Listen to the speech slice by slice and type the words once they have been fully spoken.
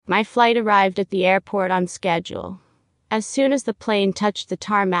My flight arrived at the airport on schedule. As soon as the plane touched the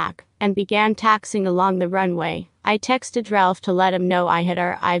tarmac and began taxiing along the runway, I texted Ralph to let him know I had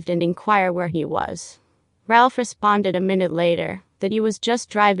arrived and inquire where he was. Ralph responded a minute later that he was just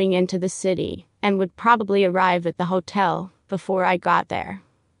driving into the city and would probably arrive at the hotel before I got there.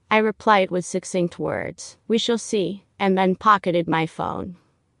 I replied with succinct words, "We shall see," and then pocketed my phone.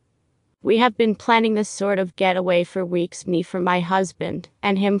 We have been planning this sort of getaway for weeks, me from my husband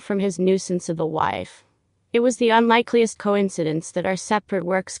and him from his nuisance of a wife. It was the unlikeliest coincidence that our separate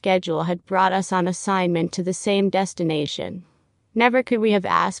work schedule had brought us on assignment to the same destination. Never could we have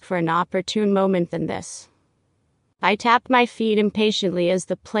asked for an opportune moment than this. I tapped my feet impatiently as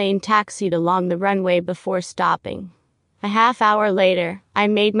the plane taxied along the runway before stopping. A half hour later, I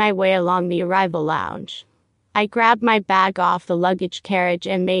made my way along the arrival lounge. I grabbed my bag off the luggage carriage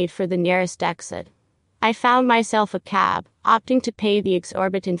and made for the nearest exit. I found myself a cab, opting to pay the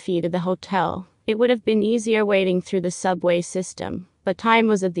exorbitant fee to the hotel. It would have been easier waiting through the subway system, but time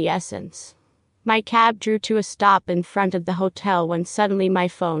was of the essence. My cab drew to a stop in front of the hotel when suddenly my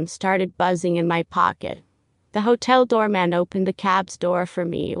phone started buzzing in my pocket. The hotel doorman opened the cab's door for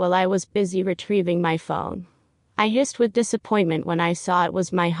me while I was busy retrieving my phone. I hissed with disappointment when I saw it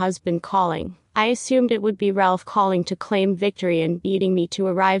was my husband calling. I assumed it would be Ralph calling to claim victory and beating me to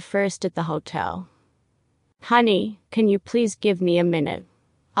arrive first at the hotel. "Honey, can you please give me a minute?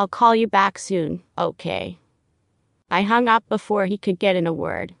 I'll call you back soon, okay?" I hung up before he could get in a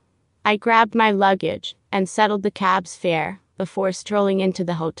word. I grabbed my luggage and settled the cab's fare before strolling into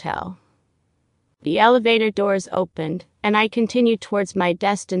the hotel. The elevator doors opened, and I continued towards my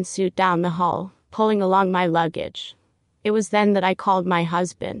destined suite down the hall, pulling along my luggage. It was then that I called my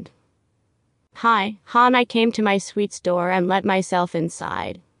husband. "Hi, hon," I came to my suite's door and let myself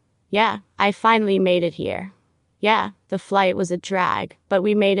inside. "Yeah, I finally made it here. Yeah, the flight was a drag, but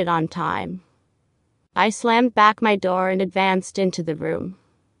we made it on time." I slammed back my door and advanced into the room.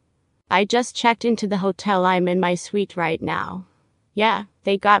 "I just checked into the hotel. I'm in my suite right now. Yeah,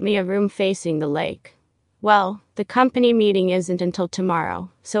 they got me a room facing the lake. Well, the company meeting isn't until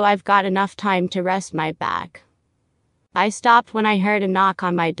tomorrow, so I've got enough time to rest my back." I stopped when I heard a knock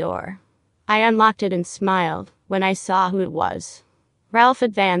on my door. I unlocked it and smiled when I saw who it was. Ralph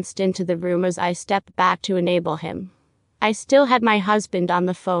advanced into the room as I stepped back to enable him. I still had my husband on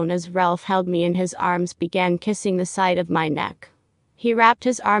the phone as Ralph held me in his arms, began kissing the side of my neck. He wrapped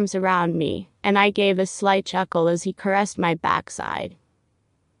his arms around me, and I gave a slight chuckle as he caressed my backside.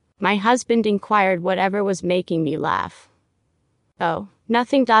 My husband inquired whatever was making me laugh. "Oh,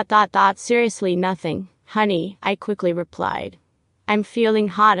 nothing. Seriously nothing, honey," I quickly replied. "I'm feeling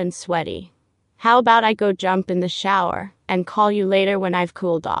hot and sweaty. How about I go jump in the shower and call you later when I've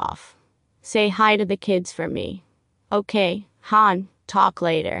cooled off? Say hi to the kids for me." "Okay, hon, talk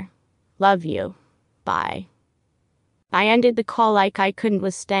later. Love you. Bye." I ended the call like I couldn't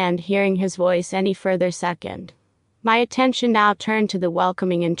withstand hearing his voice any further second. My attention now turned to the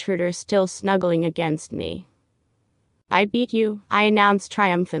welcoming intruder still snuggling against me. "I beat you," I announced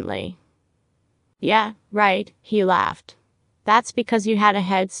triumphantly. "Yeah, right," he laughed. "That's because you had a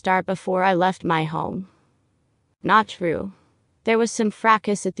head start before I left my home." Not true. There was some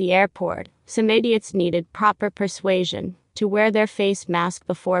fracas at the airport. Some idiots needed proper persuasion to wear their face mask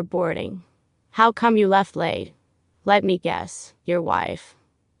before boarding. "How come you left late?" "Let me guess, your wife."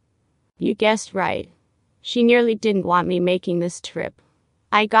 "You guessed right. She nearly didn't want me making this trip.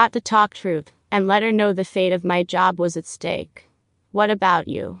 I got to talk truth and let her know the fate of my job was at stake. What about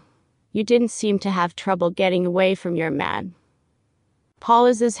you? You didn't seem to have trouble getting away from your man." "Paul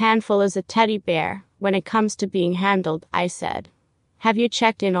is as handful as a teddy bear when it comes to being handled," I said. "Have you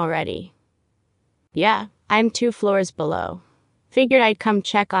checked in already?" "Yeah, I'm 2 floors below. Figured I'd come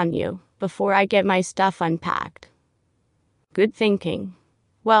check on you before I get my stuff unpacked." "Good thinking.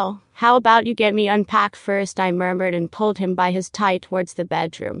 Well, how about you get me unpacked first?" I murmured and pulled him by his tie towards the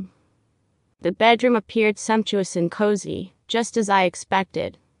bedroom. The bedroom appeared sumptuous and cozy, just as I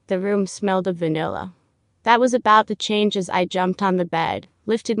expected. The room smelled of vanilla. That was about to change as I jumped on the bed,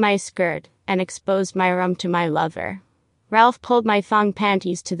 lifted my skirt, and exposed my rump to my lover. Ralph pulled my thong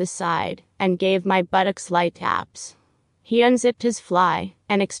panties to the side and gave my buttocks light taps. He unzipped his fly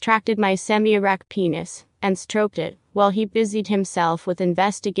and extracted my semi-erect penis and stroked it while he busied himself with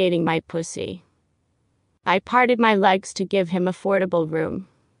investigating my pussy. I parted my legs to give him affordable room.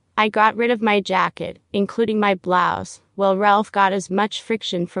 I got rid of my jacket, including my blouse, while Ralph got as much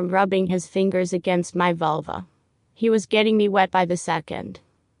friction from rubbing his fingers against my vulva. He was getting me wet by the second.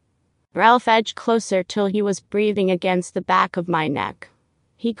 Ralph edged closer till he was breathing against the back of my neck.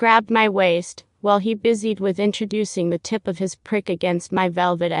 He grabbed my waist, while he busied with introducing the tip of his prick against my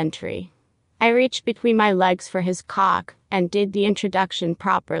velvet entry. I reached between my legs for his cock and did the introduction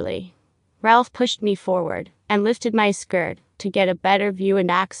properly. Ralph pushed me forward and lifted my skirt to get a better view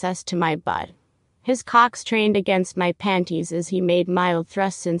and access to my butt. His cock strained against my panties as he made mild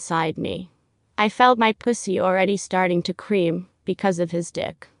thrusts inside me. I felt my pussy already starting to cream because of his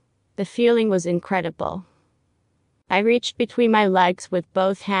dick. The feeling was incredible. I reached between my legs with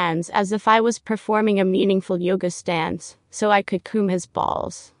both hands as if I was performing a meaningful yoga stance, so I could comb his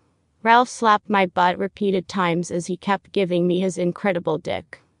balls. Ralph slapped my butt repeated times as he kept giving me his incredible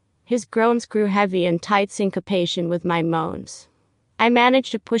dick. His groans grew heavy in tight syncopation with my moans. I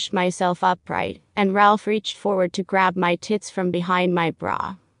managed to push myself upright, and Ralph reached forward to grab my tits from behind my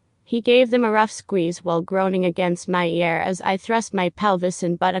bra. He gave them a rough squeeze while groaning against my ear as I thrust my pelvis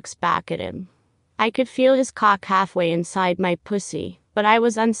and buttocks back at him. I could feel his cock halfway inside my pussy, but I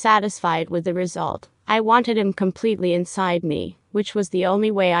was unsatisfied with the result. I wanted him completely inside me, which was the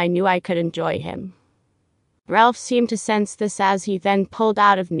only way I knew I could enjoy him. Ralph seemed to sense this as he then pulled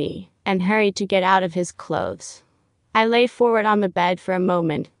out of me and hurried to get out of his clothes. I lay forward on the bed for a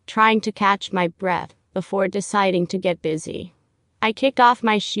moment, trying to catch my breath before deciding to get busy. I kicked off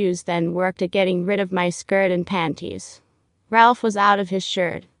my shoes, then worked at getting rid of my skirt and panties. Ralph was out of his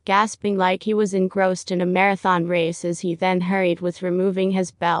shirt, gasping like he was engrossed in a marathon race as he then hurried with removing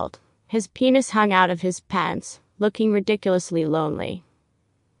his belt. His penis hung out of his pants, looking ridiculously lonely.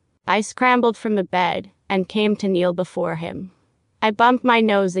 I scrambled from the bed and came to kneel before him. I bumped my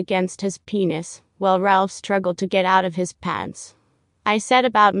nose against his penis, while Ralph struggled to get out of his pants. I set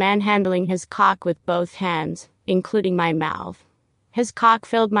about manhandling his cock with both hands, including my mouth. His cock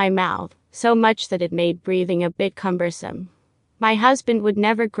filled my mouth, so much that it made breathing a bit cumbersome. My husband would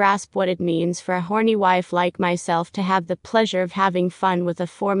never grasp what it means for a horny wife like myself to have the pleasure of having fun with a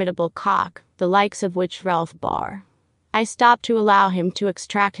formidable cock, the likes of which Ralph bore. I stopped to allow him to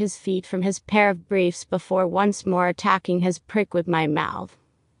extract his feet from his pair of briefs before once more attacking his prick with my mouth.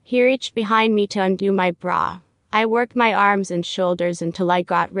 He reached behind me to undo my bra. I worked my arms and shoulders until I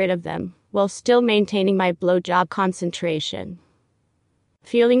got rid of them, while still maintaining my blowjob concentration.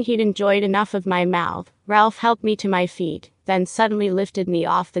 Feeling he'd enjoyed enough of my mouth, Ralph helped me to my feet, then suddenly lifted me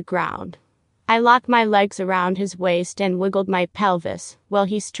off the ground. I locked my legs around his waist and wiggled my pelvis, while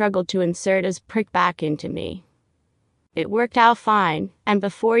he struggled to insert his prick back into me. It worked out fine, and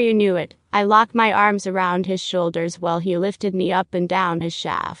before you knew it, I locked my arms around his shoulders while he lifted me up and down his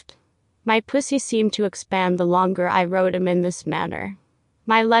shaft. My pussy seemed to expand the longer I rode him in this manner.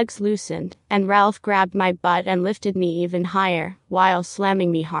 My legs loosened, and Ralph grabbed my butt and lifted me even higher, while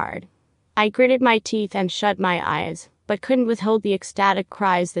slamming me hard. I gritted my teeth and shut my eyes, but couldn't withhold the ecstatic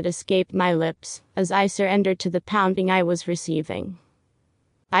cries that escaped my lips as I surrendered to the pounding I was receiving.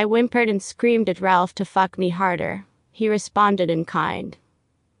 I whimpered and screamed at Ralph to fuck me harder. He responded in kind.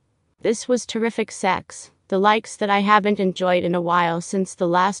 This was terrific sex, the likes that I haven't enjoyed in a while since the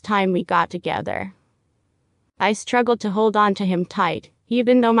last time we got together. I struggled to hold on to him tight,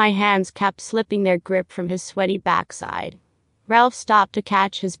 even though my hands kept slipping their grip from his sweaty backside. Ralph stopped to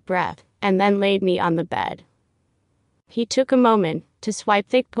catch his breath, and then laid me on the bed. He took a moment to swipe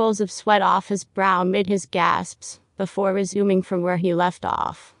thick pools of sweat off his brow amid his gasps, before resuming from where he left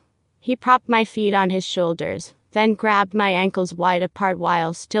off. He propped my feet on his shoulders, then grabbed my ankles wide apart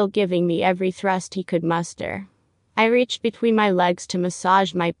while still giving me every thrust he could muster. I reached between my legs to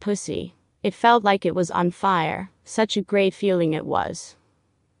massage my pussy. It felt like it was on fire, such a great feeling it was.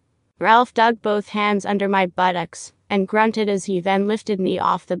 Ralph dug both hands under my buttocks and grunted as he then lifted me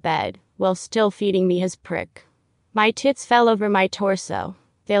off the bed, while still feeding me his prick. My tits fell over my torso.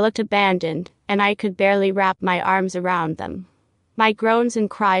 They looked abandoned, and I could barely wrap my arms around them. My groans and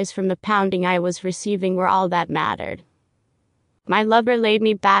cries from the pounding I was receiving were all that mattered. My lover laid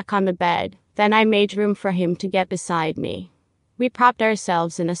me back on the bed, then I made room for him to get beside me. We propped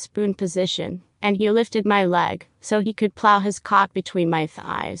ourselves in a spoon position, and he lifted my leg so he could plow his cock between my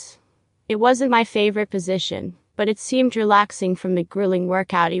thighs. It wasn't my favorite position, but it seemed relaxing from the grueling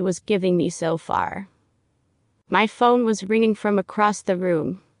workout he was giving me so far. My phone was ringing from across the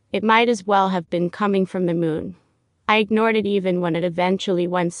room. It might as well have been coming from the moon. I ignored it even when it eventually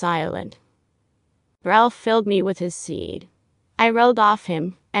went silent. Ralph filled me with his seed. I rolled off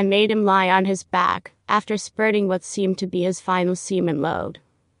him and made him lie on his back after spurting what seemed to be his final semen load.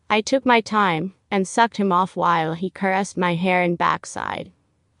 I took my time and sucked him off while he caressed my hair and backside.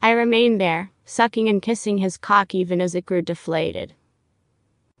 I remained there, sucking and kissing his cock even as it grew deflated.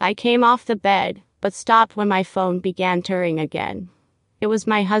 I came off the bed, but stopped when my phone began to ring again. It was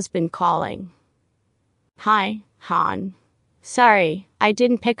my husband calling. "Hi, Han. Sorry, I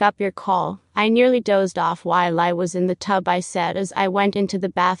didn't pick up your call. I nearly dozed off while I was in the tub, I said as I went into the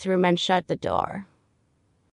bathroom and shut the door.